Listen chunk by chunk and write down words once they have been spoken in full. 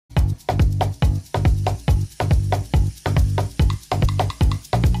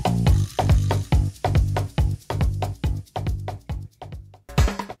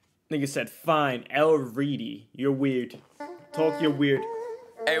Nigga said, fine, Reid. You're weird. Talk, you're weird.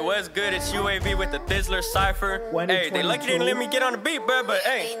 Hey, what's good? It's UAV with the Thizzler Cypher. Hey, they lucky they didn't let me get on the beat, bro, but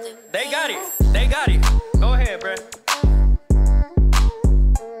hey, they got it. They got it. Go ahead, bro.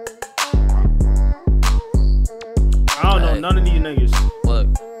 I don't know none of these niggas. Look.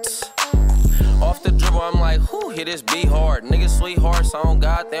 Off the dribble, I'm like, whoo, hit this beat hard. Niggas sweethearts, on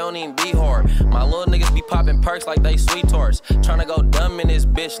God, they don't even be hard. My little niggas be popping perks like they sweethearts. Tryna go dumb in this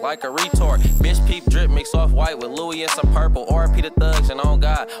bitch like a retard. Bitch peep drip mix off white with Louis and some purple. RP the thugs and on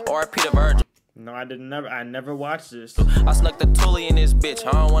God, RP the Virgin. No, I never watched this. I snuck the Tully in this bitch,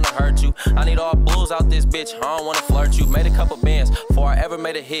 I don't wanna hurt you. I need all blues out this bitch, I don't wanna flirt you. Made a couple bands before I ever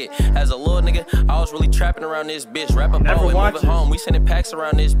made a hit. As a little nigga, I was really trapping around this bitch. Rap a bow and move it home, we sending packs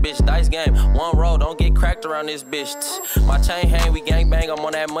around this bitch. Dice game, one roll, don't get cracked around this bitch. My chain hang, we gang bang, I'm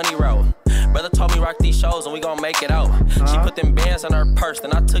on that money road. Brother told me rock these shows and we gon' make it out. She put them bands in her purse,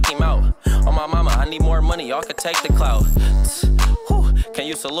 then I took him out. On my mama, I need more money, y'all can take the clout. Can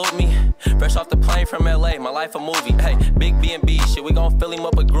you salute me? Fresh off the plane from LA, my life a movie. Hey, big B&B shit, we gon' fill him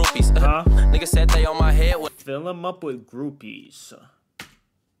up with groupies. Nigga said they on my head with fill him up with groupies.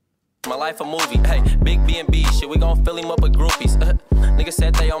 My life a movie. Hey, big B&B shit, we gon' fill him up with groupies. Nigga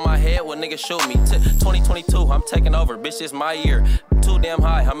said they on my head when niggas shoot me. 2022, I'm taking over, bitch, it's my year. Too damn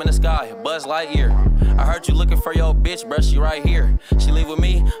high, I'm in the sky, Buzz Lightyear. I heard you looking for your bitch, bruh, she right here. She leave with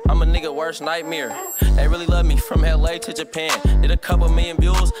me, I'm a nigga worst nightmare. They really love me, from LA to Japan. Did a couple million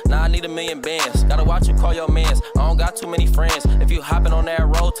views, now I need 1 million bands. Gotta watch you call your mans, I don't got too many friends. If you hopping on that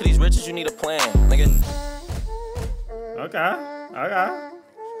road to these riches, you need a plan, nigga.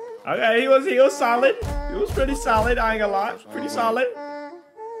 Okay, he was solid. He was pretty solid, I ain't gonna lie. Pretty solid.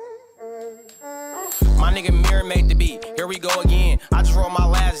 My nigga Miiir made the beat, here we go again. I just rolled my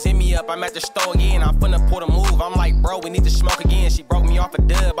last Zimmy up, I'm at the store again. I'm finna pull the move, I'm like, bro, we need to smoke again. She broke me off a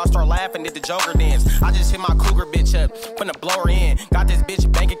dub, I start laughing, did the Joker dance. I just hit my cougar bitch up, finna blow her in. Got this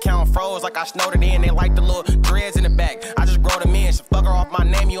bitch bank account froze like I snowed it in. They like the little dreads in the back, I just grow them in. She fuck her off my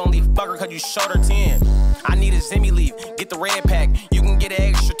name, you only fuck her cause you showed her 10. I need a Zimmy leaf, get the red pack. You can get an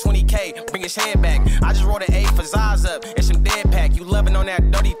extra 20K, bring his head back. I just wrote an A for Zaz up, and some dead pack. You loving on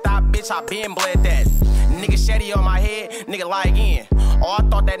that dirty thought, bitch, I been bled that. Nigga Shetty on my head, nigga lie again. Oh, I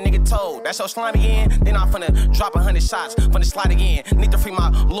thought that nigga told, that's your slime again. Then I'm finna drop 100 shots, finna slide again. Need to free my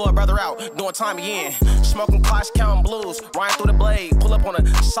little brother out, doing time again. Smoking clocks, counting blues, riding through the blade. Pull up on the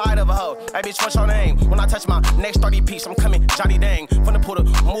side of a hoe, hey bitch, what's your name? When I touch my next 30 piece, I'm coming Johnny Dang. Finna put a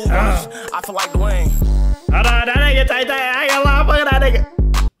move on, I feel like Dwayne. That nigga, I ain't gonna lie, fuck that nigga.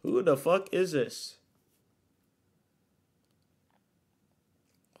 Who the fuck is this?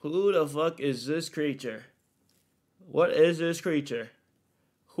 Who the fuck is this creature? What is this creature?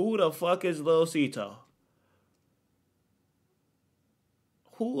 Who the fuck is Lil Seeto?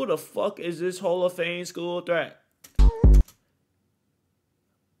 Who the fuck is this Hall of Fame school threat?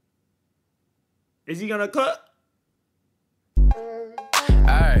 Is he gonna cut?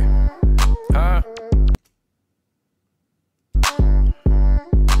 Alright.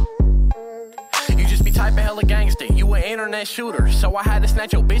 Type of hella gangster, you an internet shooter. So I had to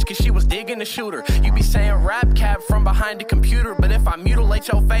snatch your bitch cause she was digging the shooter. You be saying rap cap from behind the computer, but if I mutilate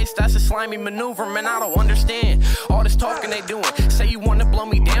your face, that's a slimy maneuver. Man, I don't understand all this talking they doing. Say you wanna blow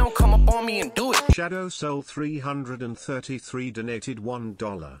me down, come up on me and do it. Shadow Soul 333 donated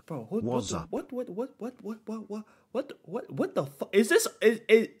 $1. Bro, what's up? What the fuck? Is this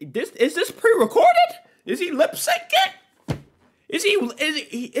pre-recorded? Is he lip syncing? Is he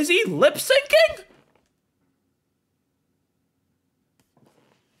lip syncing?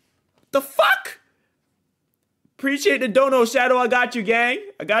 The fuck? Appreciate the dono, Shadow. I got you, gang.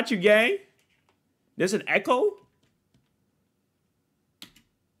 I got you, gang. There's an echo?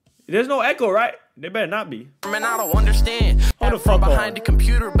 There's no echo, right? There better not be. Man, I don't understand. Hold the fuck behind the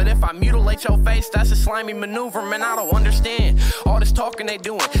computer, but if I mutilate your face, that's a slimy maneuver. Man, I don't understand all this talking they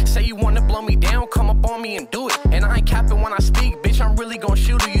doing. Say you wanna blow me down, come up on me and do it. And I ain't capping when I speak, bitch. I'm really gonna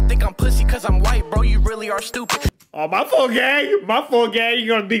shoot her. You think I'm pussy cause I'm white, bro? You really are stupid. Oh, my fault, gang. My fault, gang. You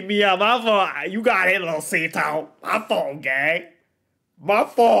gonna beat me up. My fault. You got it, Lil Seeto. My fault, gang. My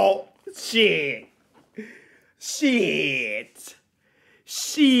fault. Shit.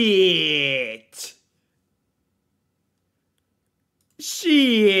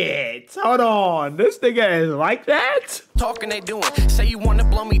 Hold on. This nigga is like that? talking they doing. Say you wanna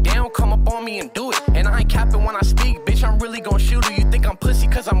blow me down, come up on me and do it. And I ain't capping when I speak, bitch, I'm really gon' shoot her. You think I'm pussy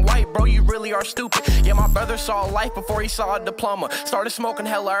cause I'm white, bro, you really are stupid. Yeah, my brother saw life before he saw a diploma. Started smoking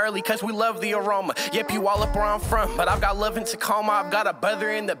hella early cause we love the aroma. Yep, you all up where I'm from, but I've got love in Tacoma. I've got a brother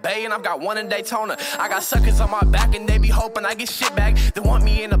in the Bay and I've got one in Daytona. I got suckers on my back and they be hoping I get shit back. They want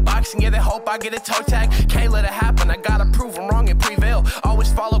me in a box and yeah, they hope I get a toe tag. Can't let it happen, I gotta prove I'm wrong and prevail.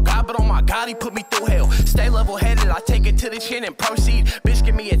 Always follow God, but oh my God, he put me through hell. Stay level-headed, I take it to the chin and proceed. Bitch,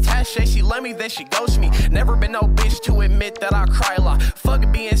 give me a task, she love me, then she ghosts me. Never been no bitch to admit that I cry a lot. Fuck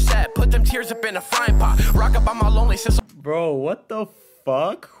it being sad, put them tears up in a frying pot. Rock up on my lonely sister. Bro, what the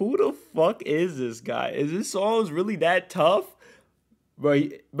fuck? Who the fuck is this guy? Is this song really that tough?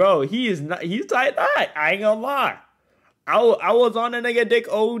 Bro, he is not, he's like that. I ain't gonna lie. I was on a nigga dick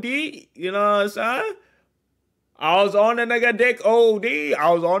OD, you know what I'm saying? I was on a nigga dick OD. I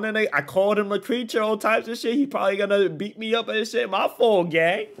was on a nigga, I called him a creature, all types of shit. He probably gonna beat me up and shit. My fault,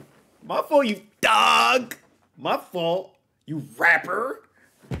 gang. My fault, you dog. My fault, you rapper.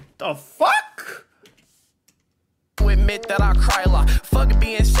 The fuck? Admit that I cry a lot. Fuck it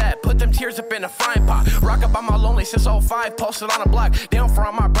being sad, put them tears up in a frying pot. Rock up on my lonely since 05, posted on a block. Down for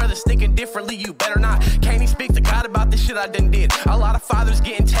all my brothers thinking differently, you better not. Can't even speak to God about the shit I done did. A lot of fathers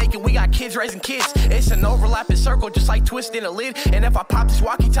getting taken, we got kids raising kids. It's an overlapping circle, just like twisting a lid. And if I pop this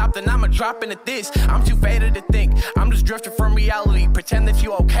walkie top, then I'ma drop into this. I'm too faded to think, I'm just drifting from reality. Pretend that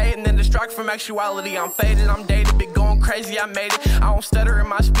you okay, and then distract from actuality. I'm faded, I'm dated, been going crazy, I made it. I won't stutter in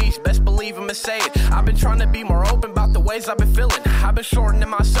my speech, best believe I'ma say it. I've been trying to be more open about the ways I've been feeling. I've been shortening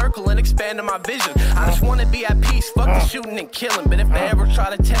my circle and expanding my vision. I just wanna be at peace, fuck the shooting and killing. But if they ever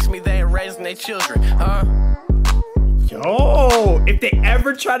try to test me, they ain't raising their children, huh? Yo, if they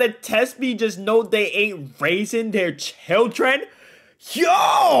ever try to test me, just know they ain't raising their children.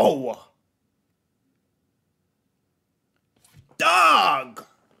 Yo! Dog!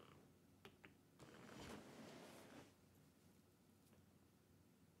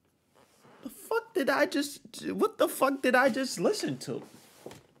 What the fuck did I just listen to?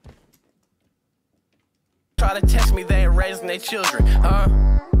 Try to test me, they ain't raising their children, huh?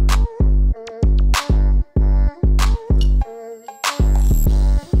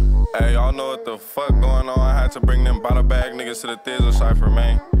 Hey, y'all know what the fuck going on. I had to bring them Bckdoe niggas to the Thizzler Cypher,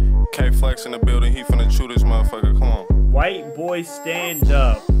 man. KFlex in the building, he finna chew this motherfucker, come on. White boy, stand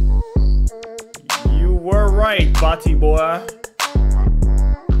up. You were right, Bati boy.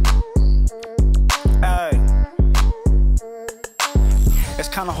 Hey. It's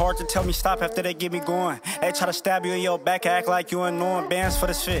kinda hard to tell me stop after they get me going. They try to stab you in your back, act like you unknowing Bandz for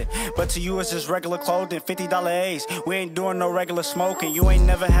this shit. But to you it's just regular clothing, $50 A's. We ain't doing no regular smoking. You ain't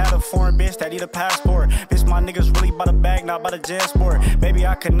never had a foreign bitch that need a passport. Bitch, my niggas really by the bag, not by the jet sport. Baby,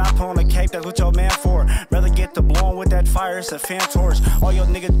 I could not put on a cape, that's what your man for. Rather get the blowing with that fire, it's a fan torch. All your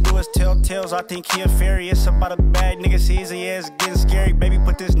niggas do is tell tales, I think he a fairy. It's about a bag, nigga season, yeah, it's getting scary. Baby,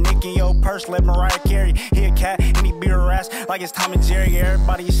 put this nick in your purse, let Miiir carry. He a cat, and he beat her ass like it's Tom and Jerry.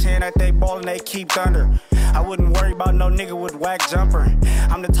 Everybody saying that they ball and they keep thunder. I wouldn't worry about no nigga with whack jumper.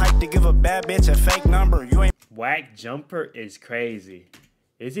 I'm the type to give a bad bitch a fake number. You ain't whack jumper is crazy.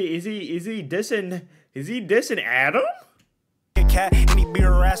 Is he dissing Adam? A cat and he beat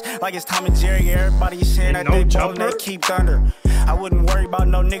her ass like it's Tom and Jerry. Everybody saying that they ball and they keep thunder. I wouldn't worry about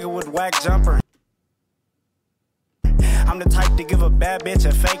no nigga with whack jumper. I'm the type to give a bad bitch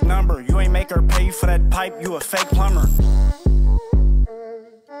a fake number. You ain't make her pay you for that pipe, you a fake plumber.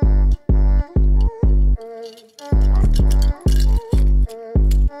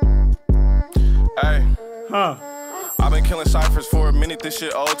 Hey. Huh. I've been killing ciphers for a minute, this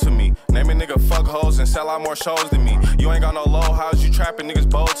shit owed to me. Name a nigga fuck hoes and sell out more shows than me. You ain't got no low house, you trapping niggas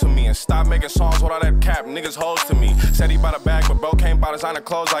bold to me. And stop making songs with all that cap, niggas hoes to me. Said he bought a bag, but bro can't buy designer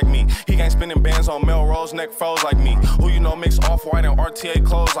clothes like me. He ain't spending bands on Melrose, neck froze like me. Who you know mix off-white and RTA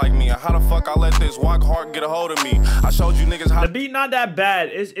clothes like me. And how the fuck I let this walk hard get a hold of me? I showed you niggas how the beat not that bad.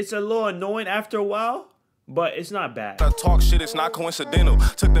 It's a little annoying after a while, but it's not bad. Talk shit, it's not coincidental.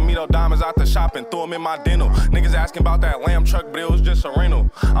 Took the Meeto diamonds out the shop and threw them in my dental. Niggas asking about that lamb truck, but it was just a rental.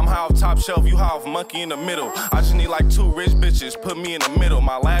 I'm high off top shelf, you high off monkey in the middle. I just need like 2 rich bitches, put me in the middle.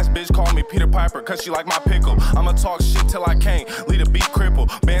 My last bitch called me Peter Piper, cause she like my pickle. I'ma talk shit till I can't, leave the beat cripple.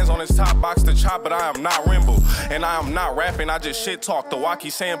 Bandz on his top box to chop, but I am not Rimble. And I am not rapping, I just shit talk. The walkie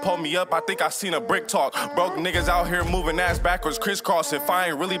saying pull me up, I think I seen a brick talk. Broke niggas out here moving ass backwards, crisscross. If I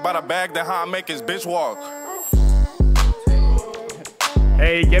ain't really by the bag, then how I make his bitch walk?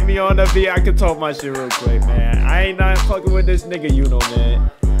 Hey, get me on the beat. I can talk my shit real quick, man. I ain't not fucking with this nigga, you know,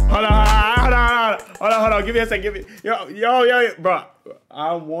 man. Hold on. Give me a second. Give me, yo, bro.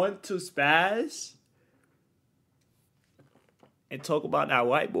 I want to spaz. and talk about that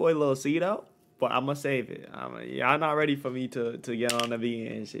white boy, Lil Seeto. But I'm gonna save it. Y'all not ready for me to get on the V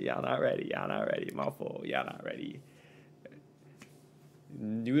and shit. Y'all not ready. Y'all not ready. My fault. Y'all not ready.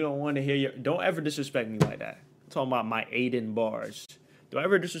 You don't want to hear your. Don't ever disrespect me like that. I'm talking about my Aiden bars. Don't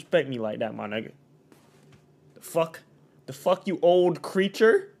ever disrespect me like that, my nigga. The fuck, you old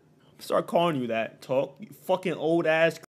creature. Start calling you that. Talk, you fucking old ass